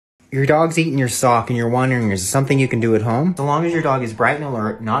Your dog's eating your sock and you're wondering, is there something you can do at home? So long as your dog is bright and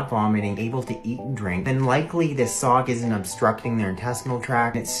alert, not vomiting, able to eat and drink, then likely this sock isn't obstructing their intestinal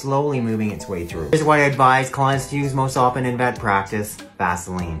tract and it's slowly moving its way through. Here's what I advise clients to use most often in vet practice: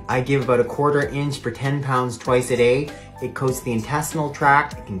 Vaseline. I give about a 1/4 inch per 10 pounds twice a day. It coats the intestinal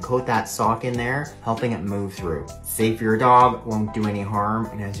tract, it can coat that sock in there, helping it move through. Safe for your dog, won't do any harm,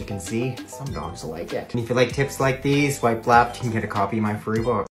 and as you can see, some dogs like it. And if you like tips like these, swipe left, you can get a copy of my free book.